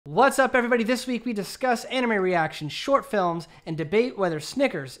What's up, everybody? This week we discuss anime reactions, short films, and debate whether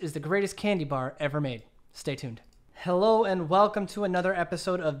Snickers is the greatest candy bar ever made. Stay tuned. Hello and welcome to another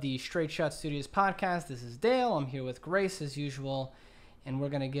episode of the Straight Shot Studios podcast. This is Dale. I'm here with Grace as usual, and we're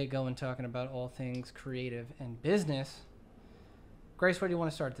going to get going talking about all things creative and business. Grace, where do you want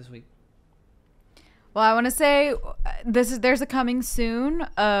to start this week? Well, I want to say there's a coming soon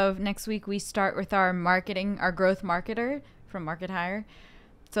of next week. We start with our growth marketer from Market Hire.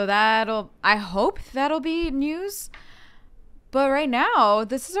 So I hope that'll be news. But right now,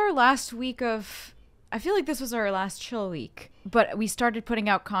 this is our last week I feel like this was our last chill week. But we started putting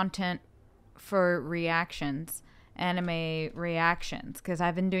out content for reactions, anime reactions, because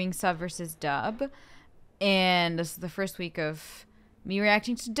I've been doing sub versus dub. And this is the first week of me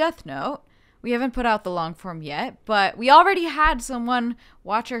reacting to Death Note. We haven't put out the long form yet, but we already had someone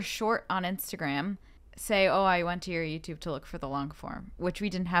watch our short on Instagram say, oh, I went to your YouTube to look for the long form, which we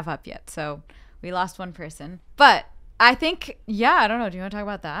didn't have up yet. So we lost one person. But I think, I don't know. Do you want to talk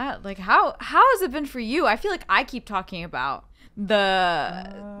about that? Like, how has it been for you? I feel like I keep talking about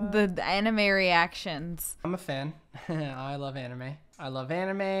the anime reactions. I'm a fan. I love anime.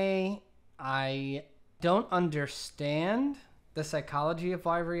 I don't understand the psychology of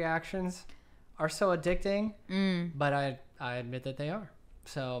why reactions are so addicting, but I admit that they are.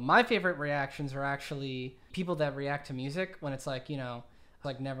 So my favorite reactions are actually people that react to music when it's like,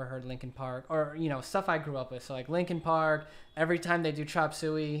 like never heard Linkin Park or, stuff I grew up with. So like Linkin Park, every time they do Chop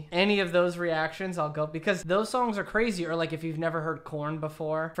Suey, any of those reactions, I'll go because those songs are crazy. Or like if you've never heard Korn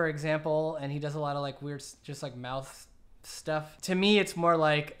before, for example, and he does a lot of like weird, just like mouth stuff. To me, it's more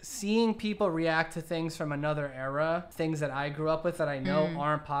like seeing people react to things from another era, things that I grew up with that I know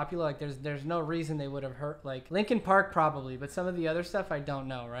aren't popular. Like there's no reason they would have heard, like Linkin Park probably, but some of the other stuff I don't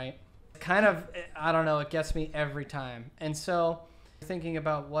know, right? Kind of, I don't know, it gets me every time. And so thinking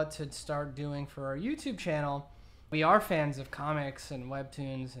about what to start doing for our YouTube channel, we are fans of comics and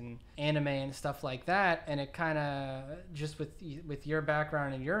webtoons and anime and stuff like that, and it kind of, just with your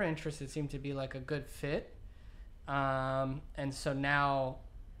background and your interests, it seemed to be like a good fit. And so now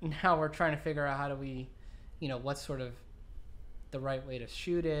we're trying to figure out how do we, what's sort of the right way to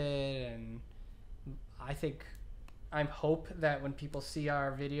shoot it. And I hope that when people see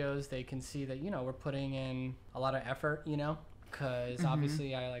our videos, they can see that, we're putting in a lot of effort, because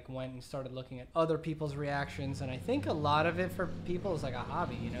obviously I like went and started looking at other people's reactions. And I think a lot of it for people is like a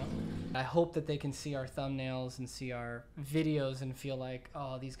hobby, I hope that they can see our thumbnails and see our videos and feel like,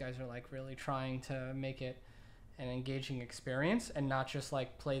 oh, these guys are like really trying to make it an engaging experience and not just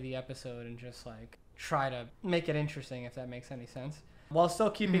like play the episode and just like try to make it interesting, if that makes any sense, while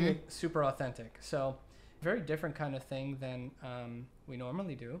still keeping it super authentic. So very different kind of thing than we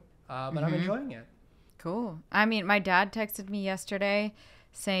normally do, but I'm enjoying it. Cool. I mean, my dad texted me yesterday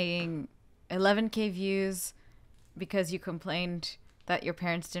saying 11K views because you complained that your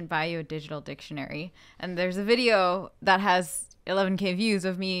parents didn't buy you a digital dictionary. And there's a video that has 11K views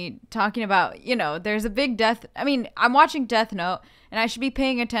of me talking about, there's a big I'm watching Death Note and I should be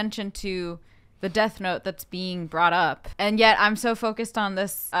paying attention to the Death Note that's being brought up. And yet I'm so focused on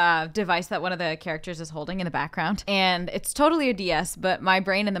this device that one of the characters is holding in the background. And it's totally a DS, but my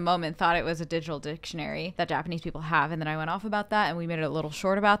brain in the moment thought it was a digital dictionary that Japanese people have. And then I went off about that and we made a little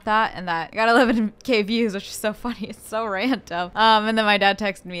short about that. And that got 11K views, which is so funny. It's so random. And then my dad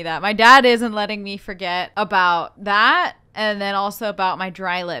texted me that. My dad isn't letting me forget about that. And then also about my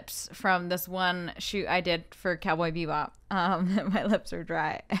dry lips from this one shoot I did for Cowboy Bebop. My lips are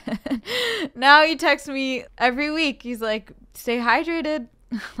dry. Now he texts me every week. He's like, stay hydrated.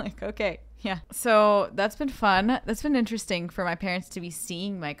 I'm like, okay. Yeah. So that's been fun. That's been interesting for my parents to be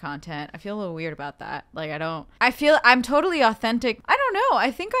seeing my content. I feel a little weird about that. Like I feel I'm totally authentic. I don't know. I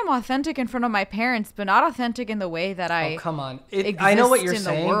think I'm authentic in front of my parents, but not authentic in the way that I come on. I know what you're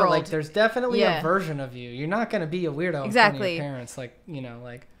saying, but like there's definitely a version of you. You're not going to be a weirdo in front of your parents. Like,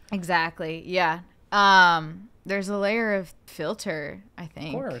 like. Exactly. Yeah. There's a layer of filter, I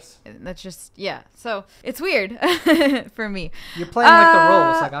think. Of course. That's just, So it's weird for me. You're playing like the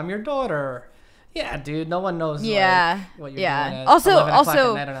roles. Like, I'm your daughter. Yeah, dude. No one knows like, what you're doing at 11 o'clock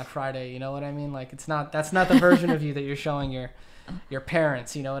at night on a Friday. You know what I mean? Like, that's not the version of you that you're showing your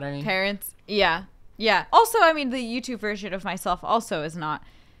parents. You know what I mean? Parents. Yeah. Yeah. Also, I mean, the YouTube version of myself also is not,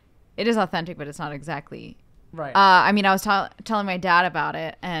 it is authentic, but it's not exactly. Right. I mean, I was telling my dad about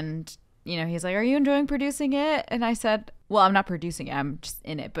it and he's like, are you enjoying producing it? And I said, well, I'm not producing it. I'm just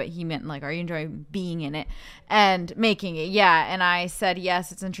in it. But he meant like, are you enjoying being in it and making it? Yeah. And I said,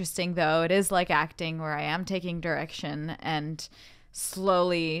 yes, it's interesting, though. It is like acting where I am taking direction and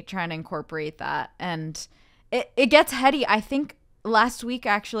slowly trying to incorporate that. And it gets heady. I think last week,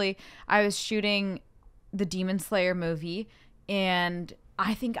 actually, I was shooting the Demon Slayer movie, and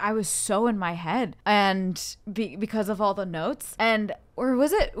I think I was so in my head, and because of all the notes, and or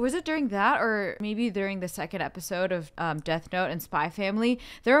was it during that, or maybe during the second episode of Death Note and Spy Family,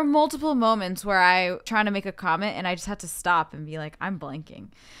 there were multiple moments where I trying to make a comment and I just had to stop and be like, I'm blanking.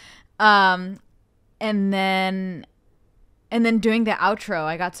 And then doing the outro,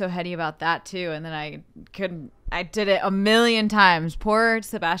 I got so heady about that too, and then I did it a million times. Poor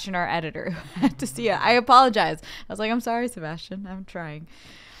Sebastian, our editor, who had to see it. I apologize. I was like, I'm sorry, Sebastian. I'm trying.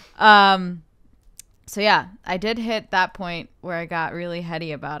 So yeah, I did hit that point where I got really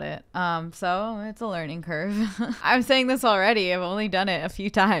heady about it. So it's a learning curve. I'm saying this already. I've only done it a few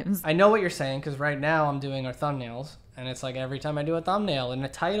times. I know what you're saying, because right now I'm doing our thumbnails, and it's like every time I do a thumbnail in a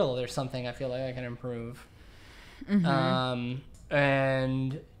title, there's something I feel like I can improve.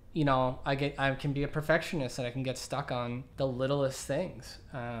 And you know, I can be a perfectionist, and I can get stuck on the littlest things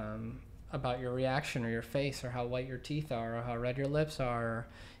about your reaction or your face, or how white your teeth are, or how red your lips are, or,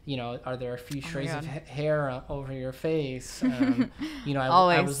 you know, are there a few strays of hair over your face? You know,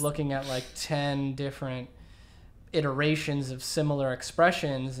 I was looking at like 10 different iterations of similar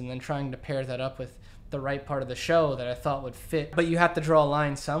expressions, and then trying to pair that up with the right part of the show that I thought would fit. But you have to draw a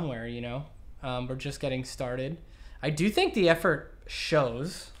line somewhere, you know. We're just getting started. I do think the effort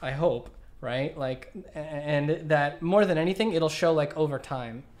shows, I hope, right? Like, and that more than anything, it'll show like over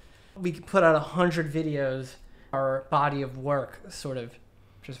time. We could put out 100 videos, our body of work sort of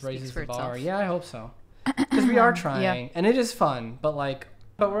just raises the bar. Yeah, I hope so. Because we are trying, and it is fun, but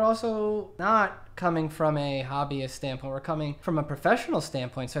we're also not coming from a hobbyist standpoint. We're coming from a professional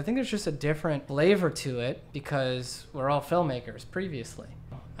standpoint. So I think there's just a different flavor to it, because we're all filmmakers previously.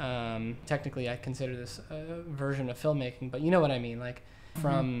 Technically, I consider this a version of filmmaking, but you know what I mean, like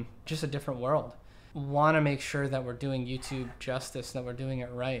from just a different world. Want to make sure that we're doing YouTube justice, that we're doing it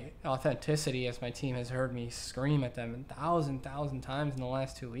right. Authenticity, as my team has heard me scream at them 1,000 times in the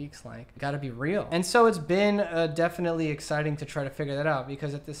last 2 weeks, like, got to be real. And so it's been definitely exciting to try to figure that out,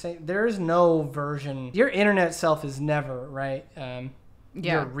 because there is no version. Your internet self is never, right?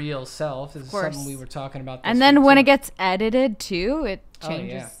 Your real self is something we were talking about this and then when too. it gets edited too, it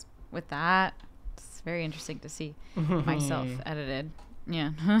changes with that. It's very interesting to see myself edited.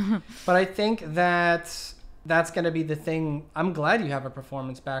 Yeah. But I think that's going to be the thing. I'm glad you have a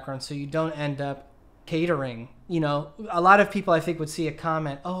performance background, so you don't end up catering. You know, a lot of people I think would see a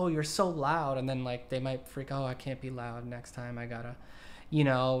comment, oh, you're so loud, and then like they might freak, oh, I can't be loud next time, I gotta, you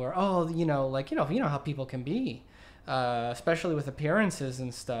know, or oh, you know, like, you know how people can be, especially with appearances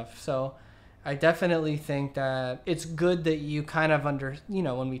and stuff. So I definitely think that it's good that you kind of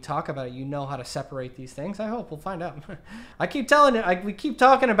when we talk about it, you know how to separate these things. I hope we'll find out. I keep telling it, we keep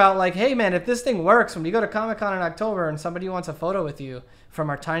talking about like, hey man, if this thing works, when we go to Comic-Con in October and somebody wants a photo with you from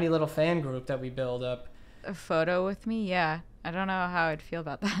our tiny little fan group that we build up. A photo with me? Yeah. I don't know how I'd feel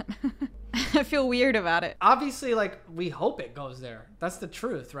about that. I feel weird about it. Obviously, like, we hope it goes there. That's the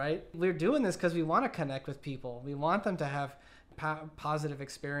truth, right? We're doing this because we want to connect with people. We want them to have positive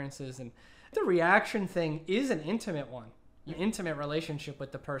experiences, and the reaction thing is an intimate one. An intimate relationship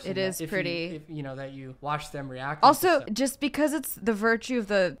with the person. It is pretty. That you watch them react. Also, just because it's the virtue of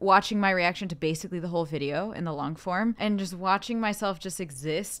the watching my reaction to basically the whole video in the long form, and just watching myself just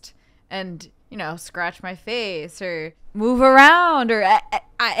exist and, scratch my face or move around or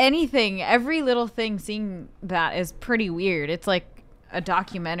anything, every little thing, seeing that is pretty weird. It's like a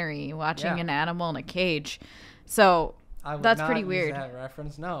documentary watching an animal in a cage. So that's pretty weird. That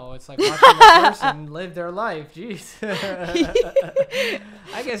reference. No, it's like watching a person live their life. Jeez.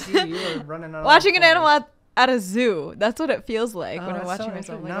 I guess you were running on watching an animal at a zoo. That's what it feels like when I'm watching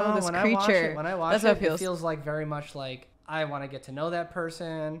myself. Like, this creature. When I watch it feels like very much like I want to get to know that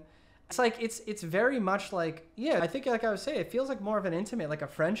person. It's like it's very much like, I think, like I was saying, it feels like more of an intimate, like a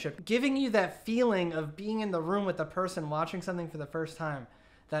friendship, giving you that feeling of being in the room with the person watching something for the first time.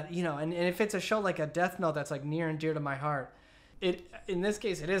 That, and if it's a show like a Death Note that's like near and dear to my heart, in this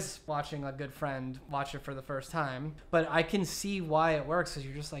case, it is watching a good friend watch it for the first time. But I can see why it works, because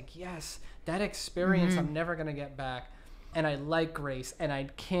you're just like, yes, that experience I'm never going to get back. And I like Grace, and I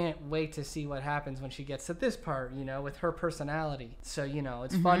can't wait to see what happens when she gets to this part, with her personality. So,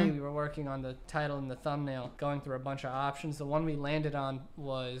 it's funny, we were working on the title and the thumbnail, going through a bunch of options. The one we landed on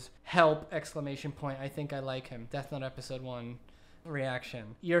was Help! I think I like him. Death Note episode 1.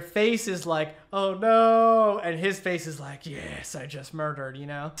 reaction. Your face is like, oh no, and his face is like, yes, I just murdered, you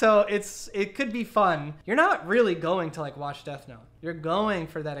know? So it could be fun. You're not really going to like watch Death Note. You're going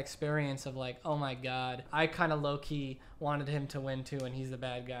for that experience of like, oh my God, I kind of low-key wanted him to win too, and he's the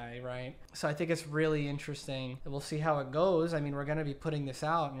bad guy, right? So I think it's really interesting. We'll see how it goes. I mean, we're going to be putting this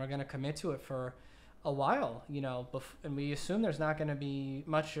out, and we're going to commit to it for a while, you know, and we assume there's not going to be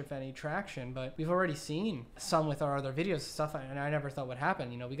much, if any, traction, but we've already seen some with our other videos and stuff, and I never thought would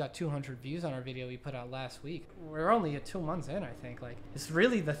happen. You know, we got 200 views on our video we put out last week. We're only 2 months in, I think. Like, it's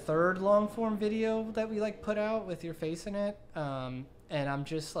really the third long form video that we like put out with your face in it, and I'm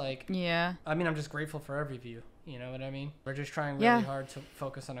just like, yeah, I mean, I'm just grateful for every view. You know what I mean? We're just trying really hard to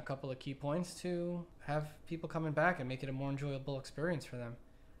focus on a couple of key points to have people coming back and make it a more enjoyable experience for them.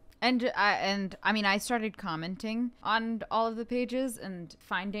 And I mean, I started commenting on all of the pages and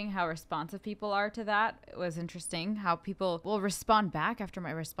finding how responsive people are to that. It was interesting how people will respond back after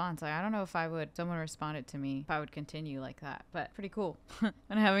my response. Like, I don't know if someone responded to me, if I would continue like that, but pretty cool.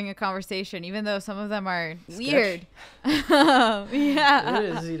 And having a conversation, even though some of them are weird. Yeah. It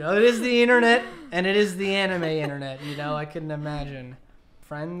is, you know, it is the internet and it is the anime internet, you know, I couldn't imagine.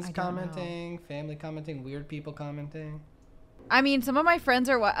 Friends commenting, family commenting, weird people commenting. I mean, some of my friends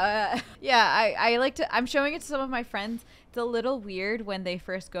are, I like to, I'm showing it to some of my friends. It's a little weird when they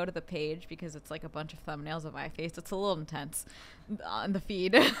first go to the page because it's like a bunch of thumbnails of my face. It's a little intense on the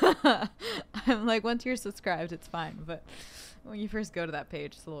feed. I'm like, once you're subscribed, it's fine. But when you first go to that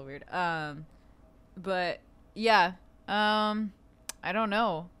page, it's a little weird. But yeah, I don't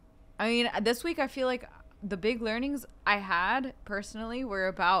know. I mean, this week I feel like the big learnings I had personally were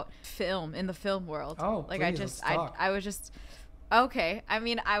about film in the film world. Oh, like please, I was just okay. I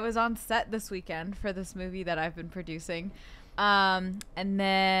mean, I was on set this weekend for this movie that I've been producing. And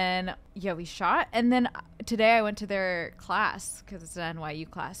then we shot, and then today I went to their class because it's an NYU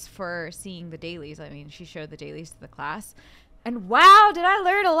class for seeing the dailies. I mean, she showed the dailies to the class. And wow, did I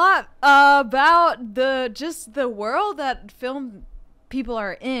learn a lot about the world that film people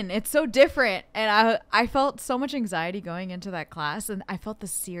are in. It's so different, and I felt so much anxiety going into that class, and I felt the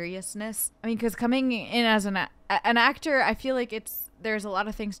seriousness. I mean, because coming in as an actor, I feel like there's a lot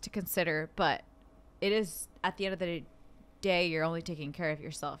of things to consider, but it is at the end of the day, you're only taking care of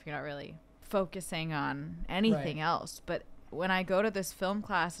yourself. You're not really focusing on anything else. But when I go to this film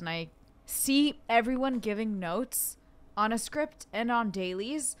class and I see everyone giving notes on a script and on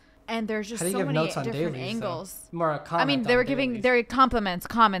dailies, and there's just so many different angles. More a comment. I mean, they were giving their comments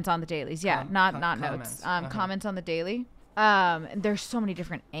on the dailies. Yeah, not notes. Comments on the daily. And there's so many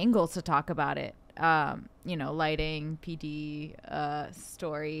different angles to talk about it. You know, lighting, PD,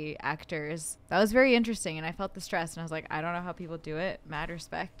 story, actors. That was very interesting, and I felt the stress, and I was like, I don't know how people do it. Mad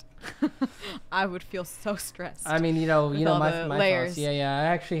respect. I would feel so stressed. I mean, you know, my layers. Thoughts. Yeah. I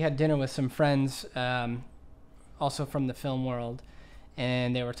actually had dinner with some friends, also from the film world.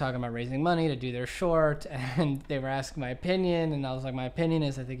 And they were talking about raising money to do their short, and they were asking my opinion, and I was like, my opinion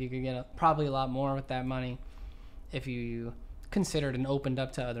is I think you could get probably a lot more with that money if you considered and opened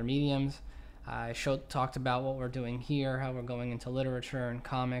up to other mediums. I talked about what we're doing here, how we're going into literature and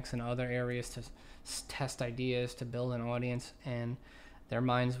comics and other areas to test ideas, to build an audience, and their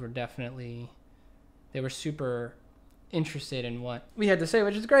minds were they were super interested in what we had to say,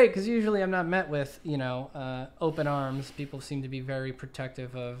 which is great because usually I'm not met with, open arms. People seem to be very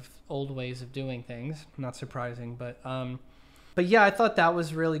protective of old ways of doing things. Not surprising, but yeah, I thought that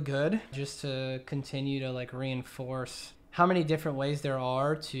was really good just to continue to like reinforce how many different ways there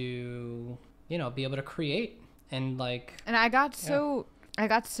are to, be able to create and like. And I got so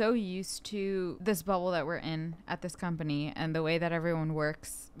used to this bubble that we're in at this company and the way that everyone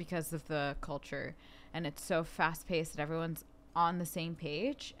works because of the culture. And it's so fast-paced that everyone's on the same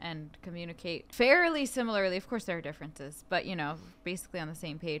page and communicate fairly similarly. Of course, there are differences, but, basically on the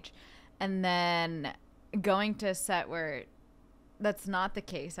same page. And then going to a set where that's not the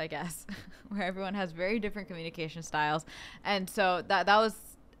case, I guess, where everyone has very different communication styles. And so that was,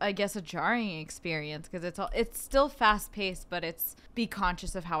 I guess, a jarring experience because it's still fast-paced, but it's be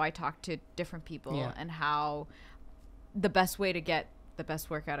conscious of how I talk to different people and how the best way to get the best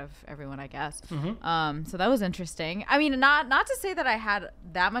work out of everyone, I guess. Mm-hmm. So that was interesting. I mean, not to say that I had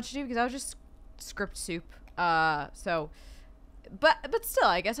that much to do because I was just script soup. But still,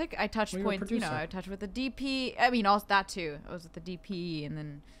 I guess I touched points. I touched with the DP. I mean, all that too. I was with the DP and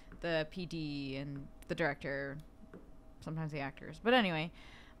then the PD and the director, sometimes the actors. But anyway,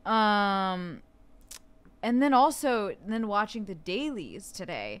 and then watching the dailies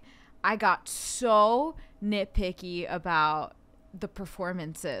today, I got so nitpicky about the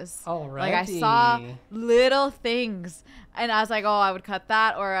performances. Already. Like I saw little things and I was like, oh, I would cut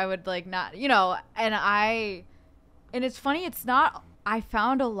that, or I would like not, you know, and it's funny, it's not, I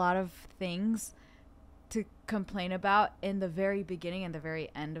found a lot of things to complain about in the very beginning and the very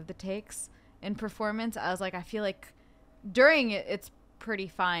end of the takes in performance. I was like, I feel like during it, it's pretty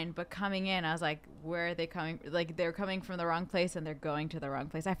fine, but coming in, I was like, where are they coming? Like they're coming from the wrong place and they're going to the wrong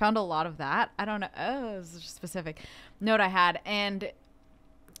place. I found a lot of that. I don't know. Oh, it was a specific note I had. And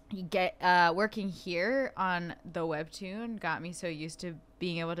working here on the webtoon got me so used to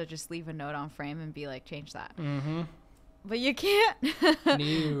being able to just leave a note on frame and be like, change that. Mm-hmm. But you can't. No.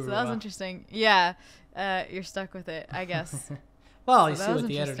 So that was interesting. Yeah. You're stuck with it, I guess. Well, so you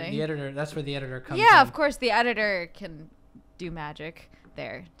see what the editor, that's where the editor comes in. Yeah, of course, the editor can do magic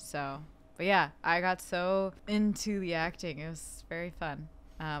there. So, but yeah, I got so into the acting. It was very fun.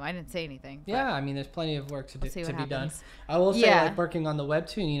 I didn't say anything. Yeah, I mean, there's plenty of work to be done. I will say, Yeah. like, working on the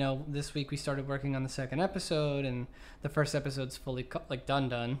webtoon, you know, this week we started working on the second episode, and the first episode's fully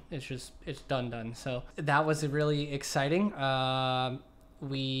done. It's done. So that was really exciting.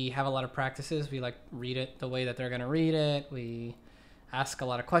 We have a lot of practices. We like read it the way that they're going to read it. We ask a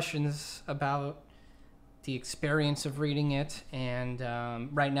lot of questions about the experience of reading it. And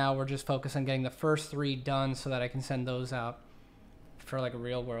right now we're just focused on getting the first 3 done so that I can send those out for like a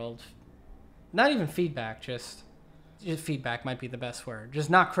real world, not even feedback, just feedback might be the best word. Just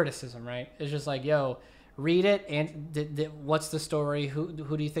not criticism, right? It's just like, yo, read it, and what's the story? Who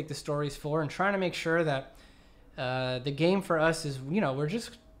do you think the story's for? And trying to make sure that the game for us is, you know,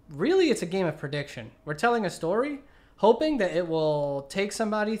 it's a game of prediction. We're telling a story, hoping that it will take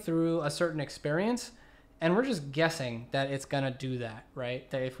somebody through a certain experience, and we're just guessing that it's gonna do that, right?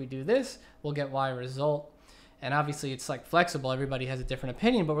 That if we do this, we'll get Y result. And obviously it's like flexible. Everybody has a different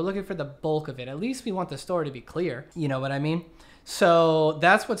opinion, but we're looking for the bulk of it. At least we want the story to be clear. You know what I mean? So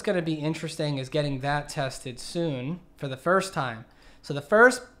that's what's going to be interesting, is getting that tested soon for the first time. So the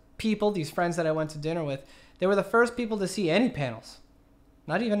first people, these friends that I went to dinner with, they were the first people to see any panels.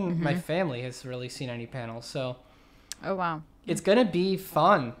 Not even my family has really seen any panels. So oh, wow. It's going to be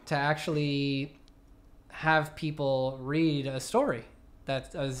fun to actually have people read a story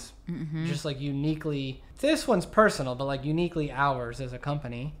that is just like uniquely, this one's personal, but like uniquely ours as a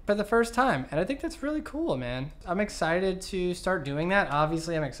company for the first time. And I think that's really cool, man. I'm excited to start doing that.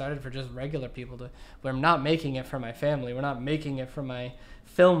 Obviously, I'm excited for just regular people we're not making it for my family. We're not making it for my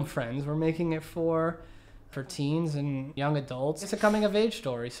film friends. We're making it for teens and young adults. It's a coming of age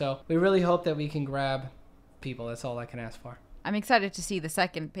story. So we really hope that we can grab people. That's all I can ask for. I'm excited to see the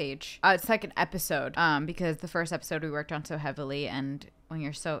second episode, because the first episode we worked on so heavily, and when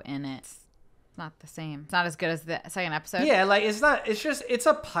you're so in it, it's not the same. It's not as good as the second episode. Yeah, like it's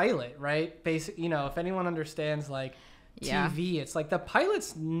a pilot, right? Basically, you know, if anyone understands like TV, it's like the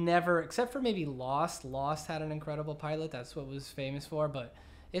pilots never, except for maybe Lost. Lost had an incredible pilot. That's what it was famous for, but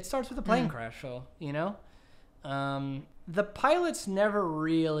it starts with a plane crash, so, you know? The pilot's never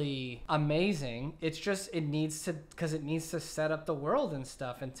really amazing. It's just it needs to set up the world and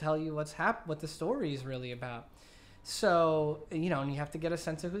stuff and tell you what the story is really about. So, you know, and you have to get a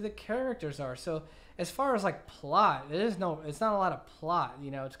sense of who the characters are. So as far as like plot, it's not a lot of plot, you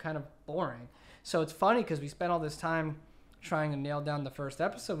know, it's kind of boring. So it's funny because we spent all this time trying to nail down the first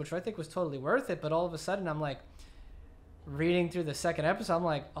episode, which I think was totally worth it. But all of a sudden I'm like reading through the second episode, I'm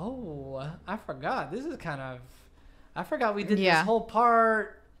like, oh, I forgot we did this whole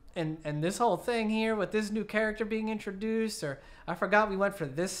part and this whole thing here with this new character being introduced, or I forgot we went for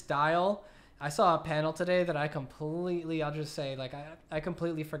this style. I saw a panel today that I completely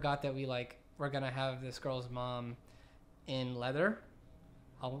forgot that we're going to have this girl's mom in leather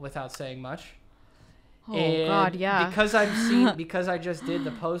without saying much. Oh, and God, yeah. Because I just did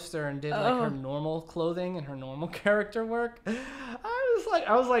the poster and did like her normal clothing and her normal character work,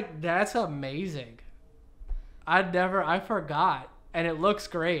 I was like, that's amazing. I forgot, and it looks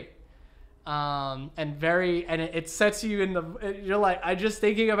great. And it sets you you're like, I just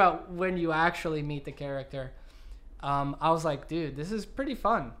thinking about when you actually meet the character. I was like, dude, this is pretty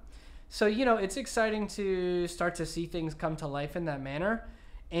fun. So, you know, it's exciting to start to see things come to life in that manner.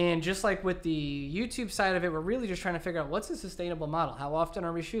 And just like with the YouTube side of it, we're really just trying to figure out what's a sustainable model. How often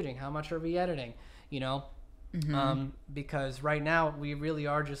are we shooting? How much are we editing? You know, because right now we really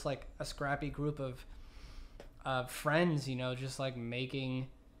are just like a scrappy group of friends, you know, just like making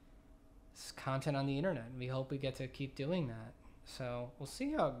content on the internet. We hope we get to keep doing that. So we'll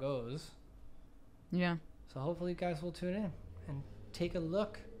see how it goes. Yeah. So hopefully you guys will tune in and take a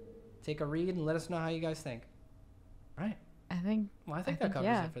look, take a read, and let us know how you guys think. Right. I think that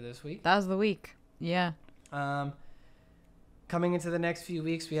covers it for this week. That was the week. Yeah. coming into the next few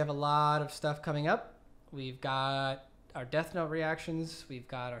weeks, we have a lot of stuff coming up. We've got our Death Note reactions. We've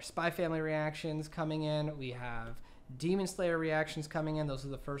got our Spy Family reactions coming in. We have Demon Slayer reactions coming in. Those are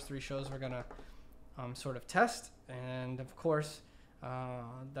the first 3 shows we're going to sort of test. And, of course,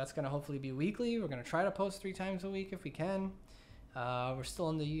 that's going to hopefully be weekly. We're going to try to post 3 times a week if we can. We're still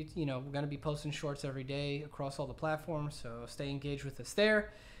in the, we're going to be posting shorts every day across all the platforms. So stay engaged with us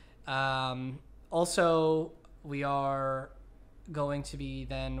there. Also, we are going to be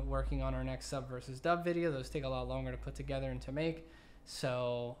then working on our next sub versus dub video. Those take a lot longer to put together and to make.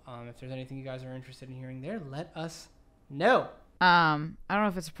 So if there's anything you guys are interested in hearing there, let us know. I don't know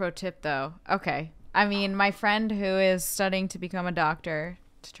if it's a pro tip though. Okay. I mean, my friend who is studying to become a doctor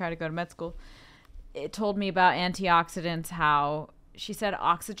to try to go to med school, it told me about antioxidants, how she said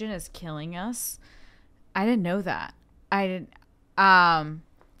oxygen is killing us. I didn't know that.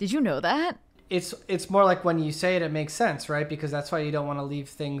 Did you know that? It's more like when you say it, it makes sense, right? Because that's why you don't want to leave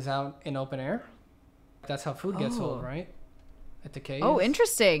things out in open air. That's how food gets old, right? It decays. Oh,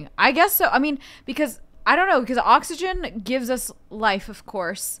 interesting. I guess so. I mean, because I don't know, because oxygen gives us life, of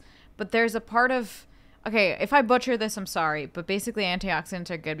course, but there's a part of, okay, if I butcher this, I'm sorry, but basically antioxidants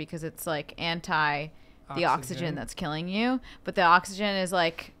are good because it's like the oxygen that's killing you, but the oxygen is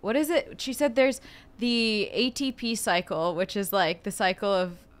like, what is it? She said there's the ATP cycle, which is like the cycle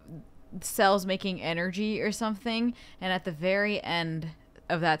of cells making energy or something, and at the very end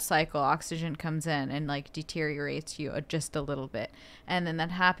of that cycle, oxygen comes in and like deteriorates you just a little bit, and then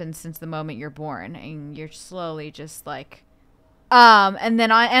that happens since the moment you're born, and you're slowly just like and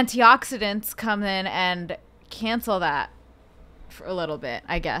then antioxidants come in and cancel that for a little bit,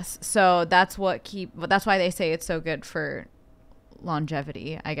 I guess. So that's why they say it's so good for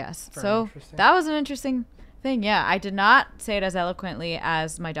longevity, I guess. So that was an interesting thing. Yeah, I did not say it as eloquently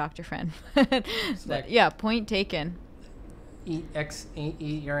as my doctor friend. But yeah, point taken. Eat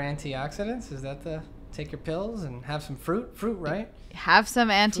your antioxidants. Is that take your pills and have some fruit, right? Have some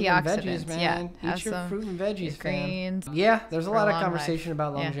antioxidants. Fruit and veggies, man. Yeah, eat your fruit and veggies, greens. Yeah, there's a lot of conversation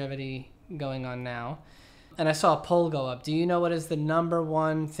about longevity going on now. And I saw a poll go up. Do you know what is the number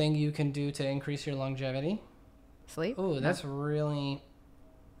one thing you can do to increase your longevity? Sleep. Oh, that's a really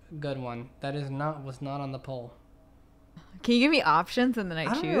good one. That was not on the poll. Can you give me options and then I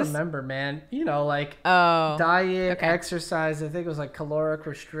choose? I don't remember, man. Diet, exercise. I think it was like caloric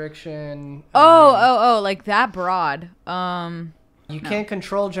restriction. Like that broad. You can't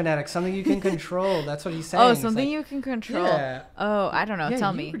control genetics. Something you can control. That's what he's saying. Oh, something you can control. Yeah. Oh, I don't know. Yeah,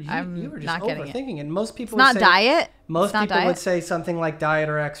 Tell me. You were just not getting overthinking it. And most people would say diet. Most people would say something like diet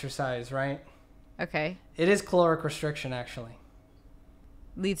or exercise, right? Okay. It is caloric restriction, actually.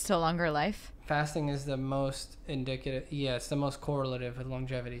 Leads to a longer life. Fasting is the most indicative. Yeah, it's the most correlative with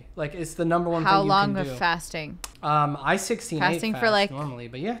longevity. Like, it's the number one thing you can do. How long of fasting? I 16/8 fasting fast for like normally,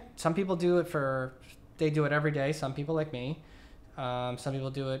 but yeah, some people do it they do it every day. Some people like me. Some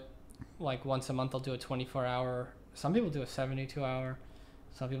people do it like once a month. They'll do a 24-hour. Some people do a 72-hour.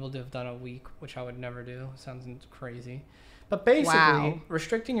 Some people have done a week, which I would never do. Sounds crazy. But basically,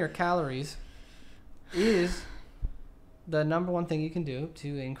 restricting your calories is the number one thing you can do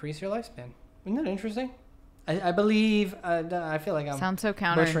to increase your lifespan. Isn't that interesting? I believe, I feel like I'm sounds so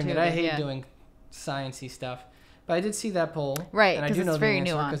butchering it. I hate yeah. doing sciencey stuff. But I did see that poll. Right, and I do know the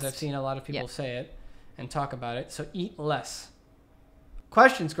answer nuanced. because I've seen a lot of people say it and talk about it. So eat less.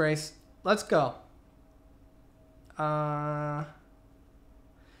 Questions, Grace. Let's go. My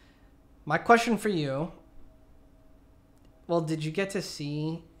question for you. Well, did you get to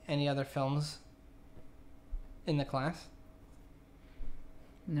see any other films in the class?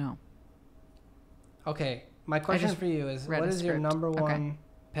 No. Okay. My question for you is, what is your number one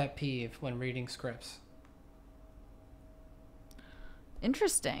pet peeve when reading scripts?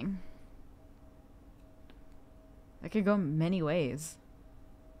 Interesting. That could go many ways.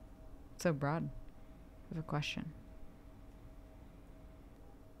 So broad of a question.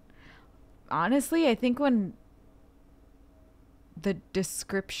 Honestly, I think when the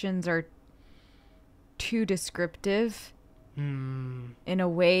descriptions are too descriptive in a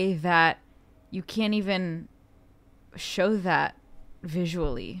way that you can't even show that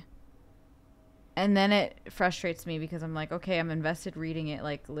visually. And then it frustrates me because I'm like, okay, I'm invested reading it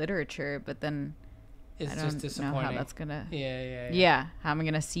like literature, but then it's I don't just disappointing. know how that's gonna. Yeah. How am I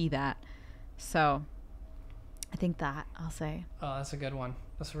gonna see that? So, I think that I'll say. Oh, that's a good one.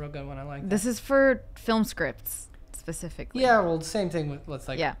 That's a real good one. I like that. This is for film scripts specifically. Yeah, well, same thing with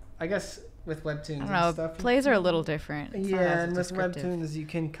like. Yeah. I guess with webtoons and stuff. Plays are a little different. It's and with webtoons, you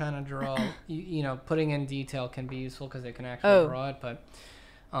can kind of draw. Putting in detail can be useful because they can actually draw it. But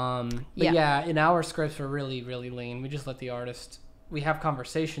But yeah, in our scripts, we're really, really lean. We just let the artist, we have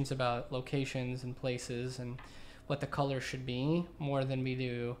conversations about locations and places and what the color should be more than we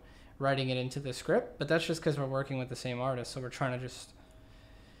do writing it into the script. But that's just because we're working with the same artist. So we're trying to just,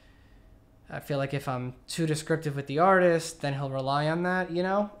 I feel like if I'm too descriptive with the artist, then he'll rely on that, you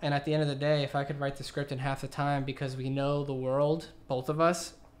know? And at the end of the day, if I could write the script in half the time because we know the world, both of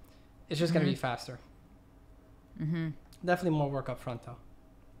us, it's just going to be faster. Definitely more work up front, though.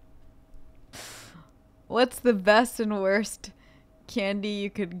 What's the best and worst candy you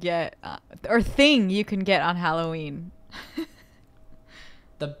could get or thing you can get on Halloween?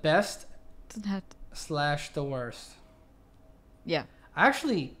 The best / the worst. Yeah. I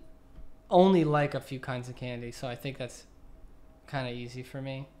actually only like a few kinds of candy, so I think that's kind of easy for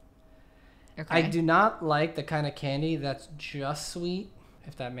me. Okay. I do not like the kind of candy that's just sweet,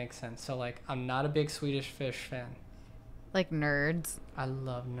 if that makes sense. So, like, I'm not a big Swedish Fish fan. Like Nerds? I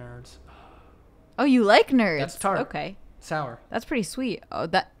love Nerds. Oh, you like Nerds? That's tart. Okay. Sour. That's pretty sweet.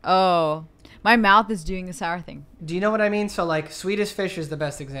 Oh. My mouth is doing the sour thing. Do you know what I mean? So, like, Swedish Fish is the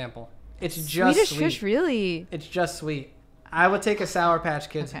best example. It's just Swedish sweet. Fish, really? It's just sweet. I would take a Sour Patch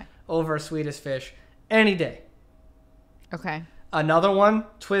Kids over a Swedish Fish any day. Okay. Another one,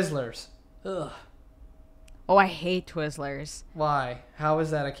 Twizzlers. Ugh. Oh, I hate Twizzlers. Why? How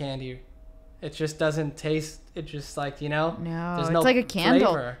is that a candy? It just doesn't taste. It's just like, you know? No, there's it's like a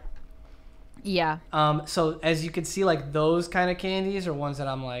candle. Flavor. Yeah. So as you can see, like, those kind of candies are ones that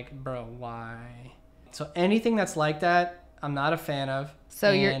I'm like, bro, why? So anything that's like that, I'm not a fan of.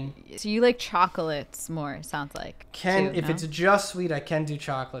 So you like chocolates more, it sounds like. If it's just sweet, I can do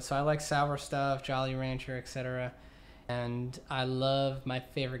chocolate. So I like sour stuff, Jolly Rancher, etc. And I love, my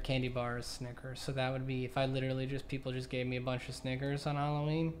favorite candy bar is Snickers. So that would be if I literally people just gave me a bunch of Snickers on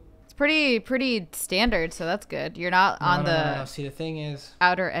Halloween. It's pretty standard, so that's good. You're not No. See, the thing is,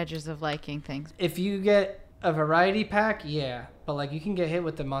 outer edges of liking things. If you get a variety pack, yeah. But, like, you can get hit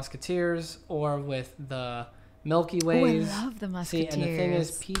with the Musketeers or with the Milky Ways. Oh, I love the Musketeers. See, and the thing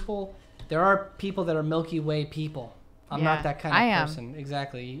is, there are people that are Milky Way people. I'm not that kind of person.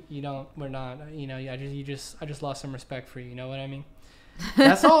 Exactly. We're not, I just lost some respect for you. You know what I mean?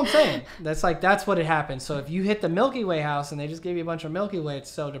 That's all I'm saying. That's what it happens. So if you hit the Milky Way house and they just gave you a bunch of Milky Way, it's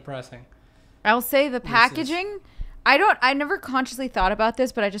so depressing. I'll say the packaging, I never consciously thought about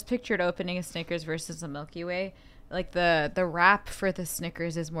this, but I just pictured opening a Snickers versus a Milky Way. Like the wrap for the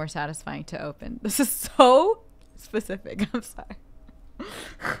Snickers is more satisfying to open. This is so specific. I'm sorry.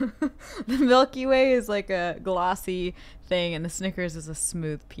 The Milky Way is like a glossy thing, and the Snickers is a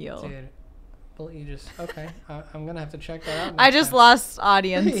smooth peel. Dude, you just okay. I'm gonna have to check that out. I just lost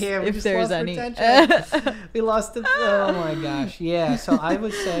audience. Yeah, if there's any. We lost it. Oh my gosh. Yeah. So I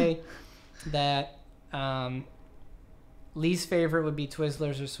would say that least favorite would be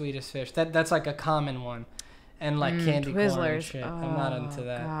Twizzlers or Swedish Fish. That's like a common one. And like candy Twizzlers. corn and shit. I'm not into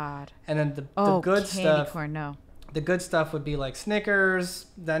that. God. And then the good candy stuff. Corn, no. The good stuff would be like Snickers,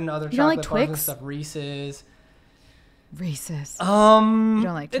 then other you chocolate bars Twix? and stuff. Reese's. You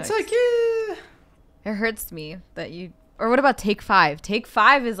don't like Twix? It's like it hurts me that you. Or what about Take 5? Take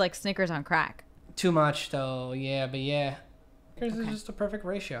 5 is like Snickers on crack. Too much though. Yeah, but yeah. Snickers is just a perfect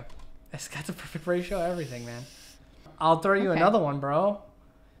ratio. It's got the perfect ratio of everything, man. I'll throw you another one, bro.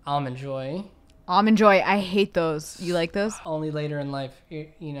 Almond Joy. Almond Joy. I hate those. You like those? Only later in life, you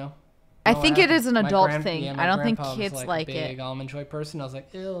know. I think it is an adult thing. I don't think kids was like a it. big Almond Joy person. I was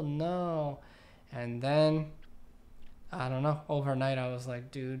like, ew, no. And then, I don't know. Overnight, I was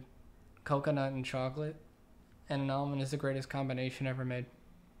like, dude, coconut and chocolate and an almond is the greatest combination ever made.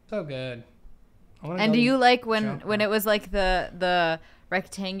 So good. And do you like when it was like the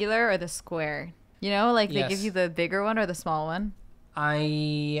rectangular or the square? You know, like they give you the bigger one or the small one?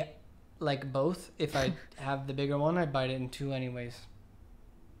 I like both. If I have the bigger one, I bite it in two anyways.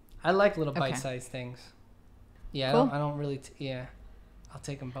 I like little bite-sized things. Yeah, cool. I don't really... I'll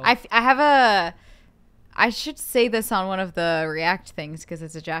take them both. I should say this on one of the React things because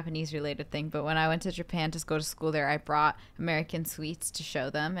it's a Japanese-related thing, but when I went to Japan to go to school there, I brought American sweets to show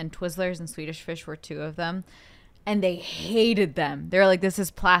them, and Twizzlers and Swedish Fish were two of them, and they hated them. They were like, this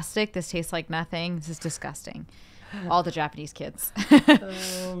is plastic, this tastes like nothing, this is disgusting. All the Japanese kids.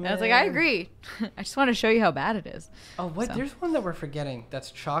 And I was like, I agree. I just want to show you how bad it is. Oh, what? So. There's one that we're forgetting.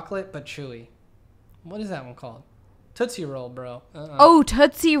 That's chocolate but chewy. What is that one called? Tootsie Roll, bro. Oh,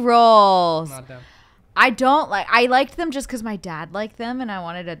 Tootsie Rolls. Not them. I liked them just because my dad liked them and I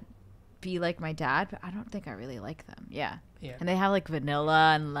wanted to be like my dad, but I don't think I really like them. Yeah. And they have like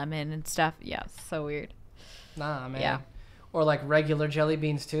vanilla and lemon and stuff. Yeah, so weird. Nah, man. Yeah. Or like regular jelly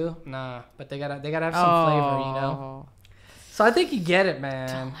beans too. Nah, but they gotta have some flavor, you know. So I think you get it, man.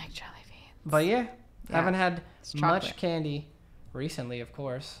 Don't like jelly beans. But yeah, haven't had chocolate. much candy recently, of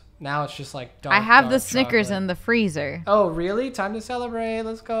course. Now it's just like dark. I have the dark Snickers chocolate. in the freezer. Oh, really? Time to celebrate.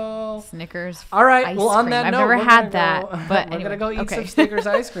 Let's go. Snickers. All right. Ice Well, on cream. that I've note, never we're had gonna that, go, but we're anyway, gonna go eat okay. some Snickers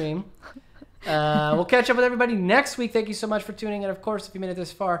ice cream. We'll catch up with everybody next week. Thank you so much for tuning in. Of course, if you made it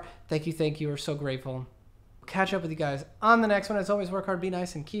this far, thank you. We're so grateful. We'll catch up with you guys on the next one. As always, work hard, be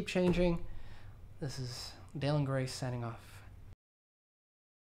nice, and keep changing. This is Dale and Grace signing off.